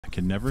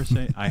can never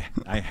say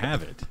I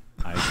have it.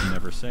 I can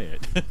never say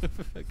it.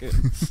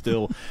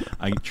 Still,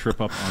 I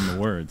trip up on the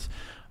words.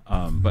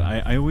 But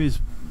I always,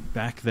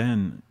 back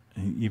then,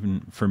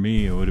 even for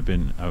me, it would have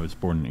been, I was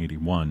born in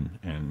 81,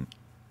 and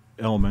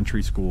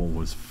elementary school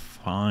was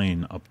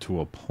fine up to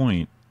a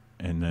point,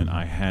 and then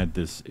I had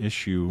this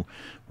issue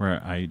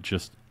where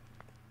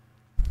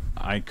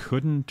I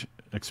couldn't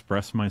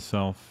express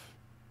myself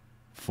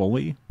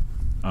fully.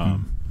 I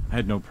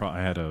had no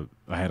problem.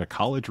 I had a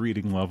college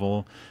reading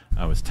level.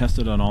 I was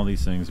tested on all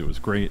these things. It was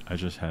great. I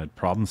just had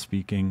problem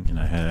speaking, and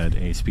I had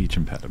a speech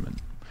impediment.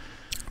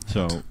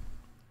 So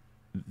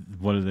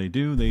what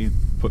do? They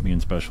put me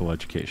in special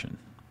education.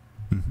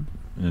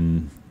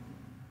 And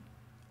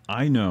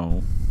I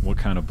know what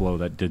kind of blow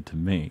that did to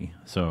me.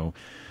 So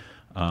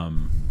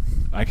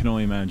I can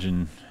only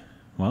imagine,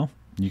 well,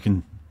 you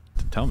can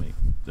tell me,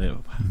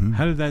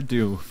 how did that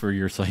do for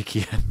your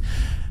psyche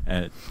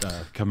at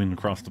coming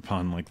across the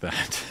pond like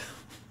that?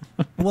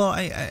 Well,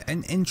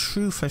 in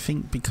truth, I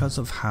think because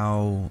of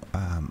how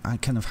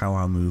how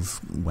our move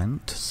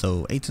went.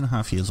 So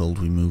 8.5 years old,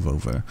 we move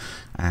over,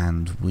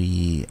 and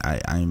we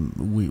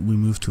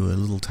moved to a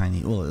little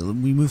tiny. Well,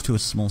 we moved to a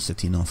small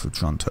city north of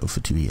Toronto for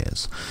 2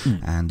 years,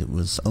 and it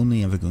was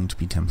only ever going to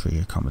be temporary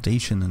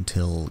accommodation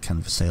until kind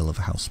of a sale of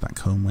a house back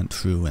home went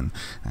through, and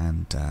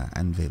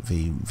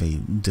they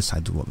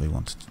decided what they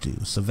wanted to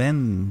do. So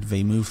then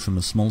they moved from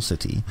a small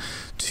city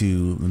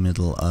to the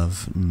middle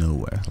of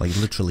nowhere, like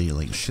literally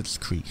like Schitt's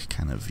Creek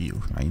kind of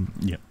view, right?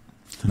 Yeah.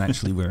 And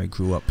actually where I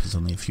grew up is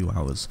only a few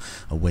hours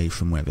away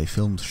from where they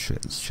filmed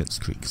Schitt's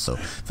Creek, so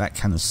that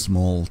kind of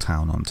small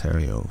town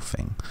Ontario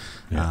thing.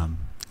 Yeah.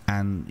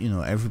 And, you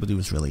know, everybody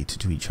was related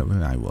to each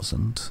other. I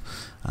wasn't.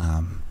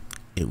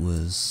 It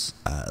was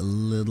a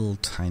little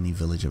tiny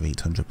village of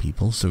 800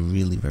 people, so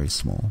really very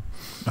small.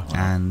 Oh,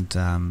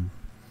 wow.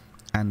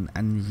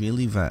 And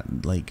really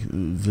that, like,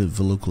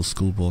 the local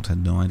school board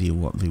had no idea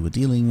what they were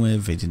dealing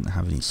with. They didn't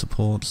have any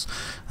supports.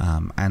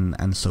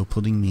 And so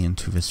putting me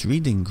into this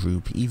reading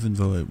group, even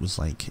though it was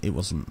like, it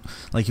wasn't,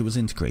 like, it was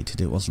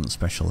integrated, it wasn't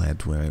special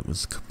ed where it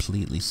was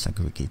completely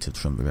segregated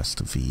from the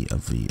rest of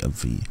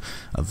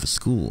the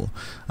school.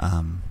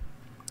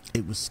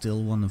 It was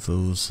still one of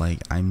those, like,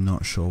 I'm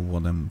not sure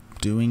what I'm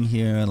doing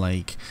here,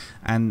 like,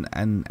 and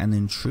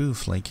in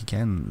truth, like,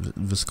 again,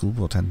 the school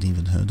board hadn't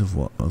even heard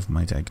of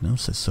my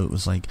diagnosis, so it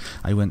was like,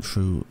 I went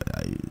through,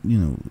 you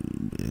know,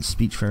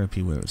 speech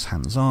therapy where it was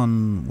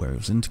hands-on, where it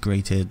was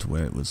integrated,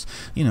 where it was,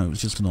 you know, it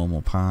was just a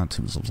normal part,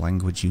 it was a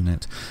language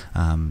unit,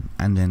 and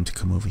then to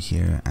come over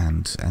here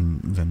and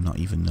them not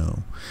even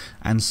know.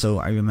 And so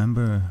I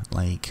remember,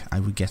 like, I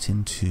would get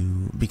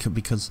into,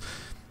 because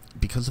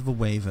of a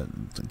way that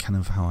kind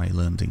of how I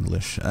learned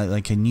English,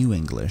 like I knew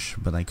English,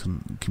 but I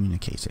couldn't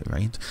communicate it,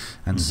 right?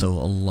 And so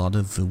a lot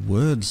of the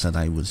words that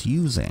I was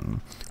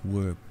using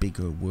were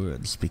bigger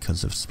words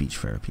because of speech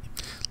therapy.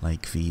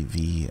 Like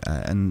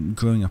and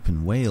growing up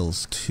in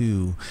Wales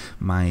too,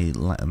 my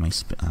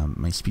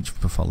speech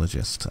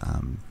pathologist,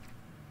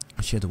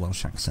 she had a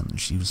Welsh accent and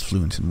she was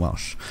fluent in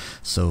Welsh,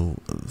 so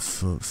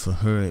for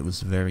her it was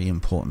very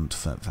important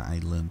that I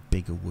learned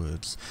bigger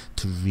words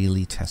to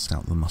really test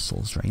out the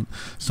muscles, right?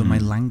 So my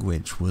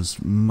language was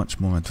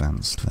much more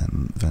advanced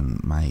than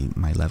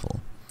my level.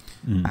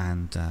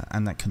 And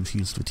that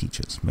confused the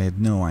teachers. They had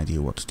no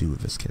idea what to do with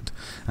this kid,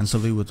 and so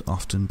they would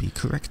often be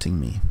correcting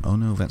me. Oh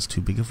no, that's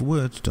too big of a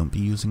word, don't be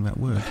using that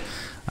word.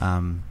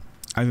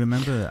 I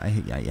remember I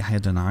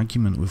had an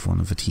argument with one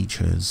of the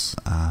teachers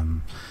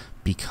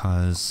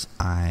because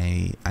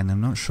and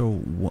I'm not sure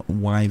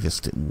why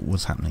this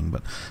was happening,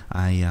 but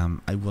I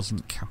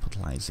wasn't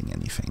capitalizing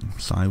anything.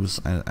 So I was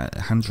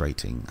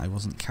handwriting. I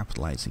wasn't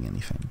capitalizing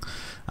anything,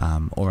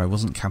 or I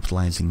wasn't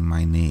capitalizing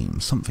my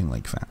name, something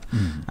like that.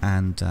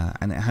 And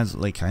it has,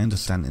 like, I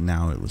understand it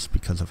now. It was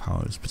because of how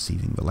I was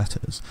perceiving the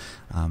letters.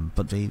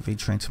 But they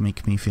tried to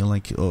make me feel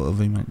like, or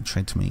they might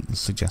try to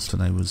suggest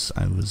that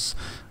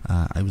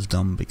I was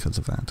dumb because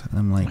of that. And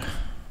I'm like,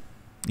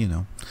 you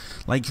know,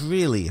 like,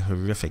 really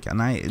horrific.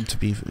 And to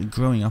be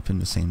growing up in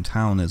the same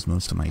town as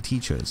most of my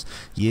teachers,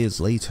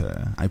 years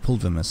later, I pulled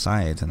them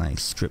aside and I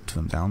stripped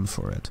them down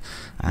for it.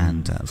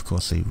 And of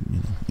course, they, you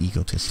know,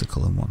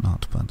 egotistical and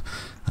whatnot. But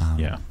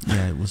yeah,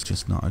 it was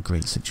just not a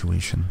great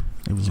situation.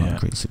 It was not a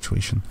great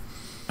situation.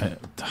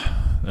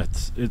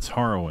 It's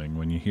harrowing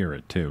when you hear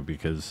it too,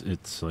 because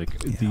it's like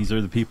these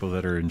are the people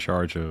that are in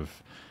charge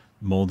of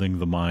molding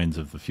the minds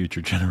of the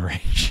future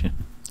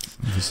generation.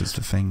 This is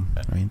the thing,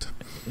 right?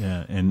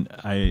 Yeah, and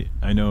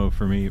I know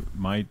for me,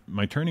 my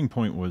turning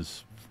point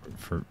was,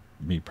 for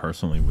me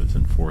personally, was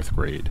in 4th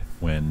grade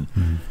when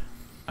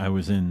I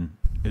was in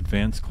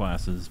advanced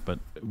classes, but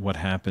what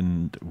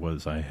happened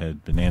was I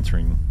had been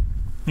answering,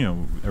 you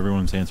know,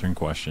 everyone's answering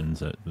questions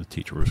that the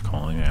teacher was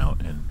calling out,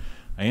 and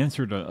I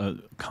answered a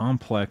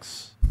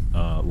complex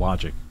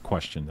logic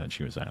question that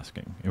she was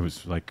asking. It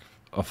was like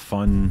a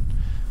fun,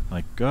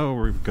 like, oh,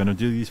 we're going to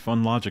do these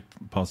fun logic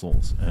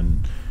puzzles,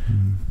 and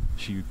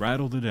she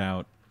rattled it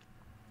out,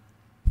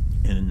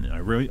 and I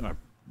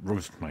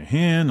raised my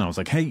hand. I was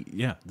like, hey,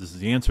 yeah, this is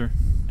the answer.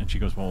 And she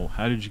goes, well,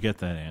 how did you get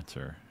that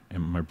answer?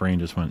 And my brain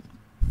just went,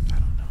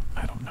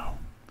 I don't know.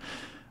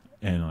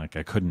 And like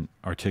I couldn't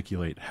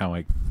articulate how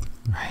I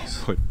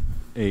put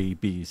A,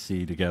 B,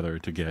 C together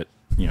to get,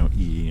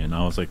 E. And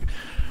I was like,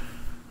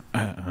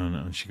 I don't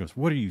know. And she goes,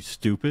 what are you,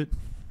 stupid?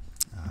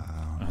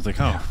 I was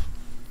like, oh,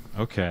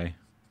 okay.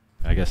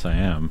 I guess I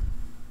am.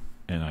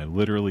 And I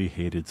literally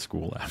hated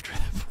school after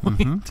that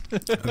point.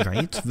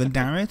 Right. The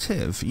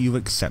narrative. You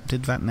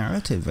accepted that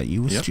narrative that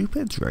you were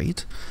stupid,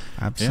 right?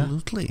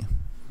 Absolutely.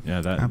 Yeah,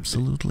 that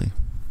absolutely.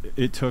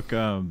 It took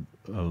a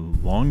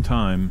long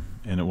time,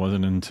 and it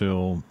wasn't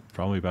until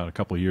probably about a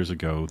couple of years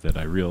ago that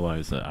I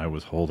realized that I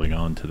was holding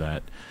on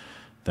to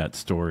that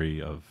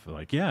story of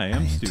like, I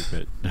am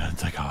stupid.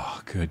 It's like,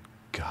 oh, good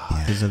God.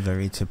 Yeah, it's a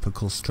very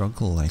typical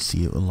struggle. I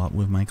see it a lot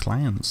with my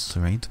clients,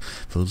 right?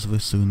 Those of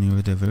us who are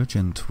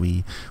neurodivergent,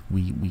 we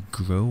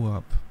grow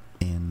up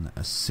in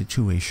a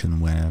situation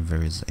where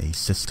there is a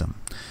system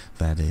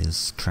that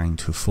is trying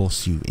to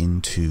force you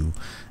into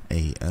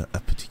a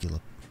particular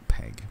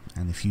peg.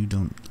 And if you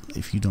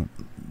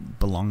don't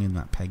belong in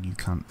that peg, you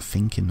can't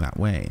think in that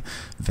way,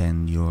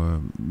 then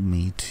you're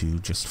made to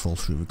just fall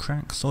through the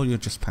cracks, or you're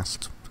just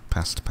passed,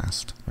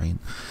 right?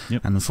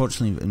 Yep. And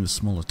unfortunately, in the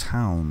smaller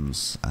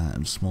towns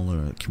and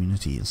smaller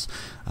communities,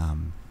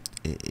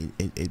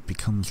 it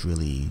becomes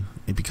really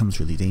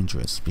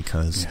dangerous,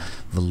 because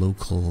the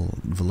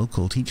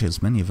local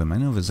teachers, many of them, I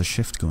know there's a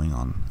shift going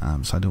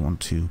on, so I don't want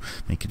to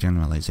make a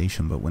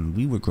generalization, but when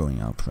we were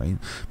growing up, right,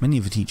 many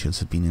of the teachers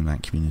had been in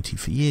that community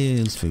for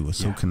years. They were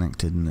so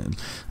connected,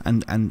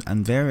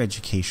 and their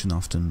education,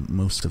 often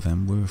most of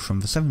them were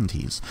from the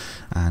 70s,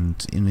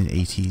 and in the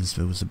 80s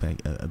there was a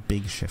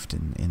big shift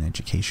in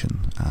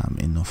education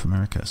in North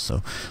America.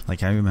 So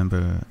like I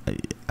remember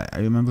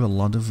a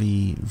lot of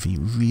the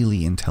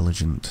really intelligent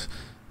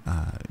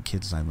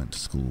kids I went to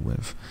school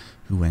with,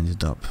 who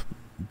ended up,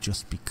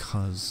 just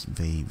because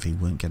they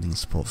weren't getting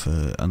support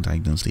for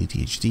undiagnosed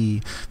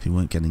ADHD, they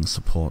weren't getting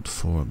support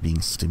for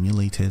being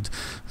stimulated,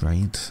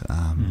 right?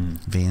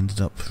 They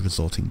ended up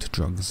resorting to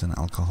drugs and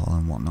alcohol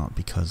and whatnot,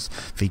 because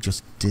they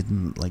just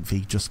didn't, like, they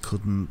just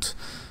couldn't,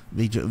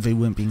 they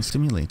weren't being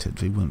stimulated,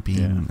 they weren't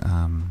being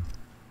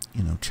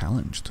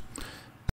challenged.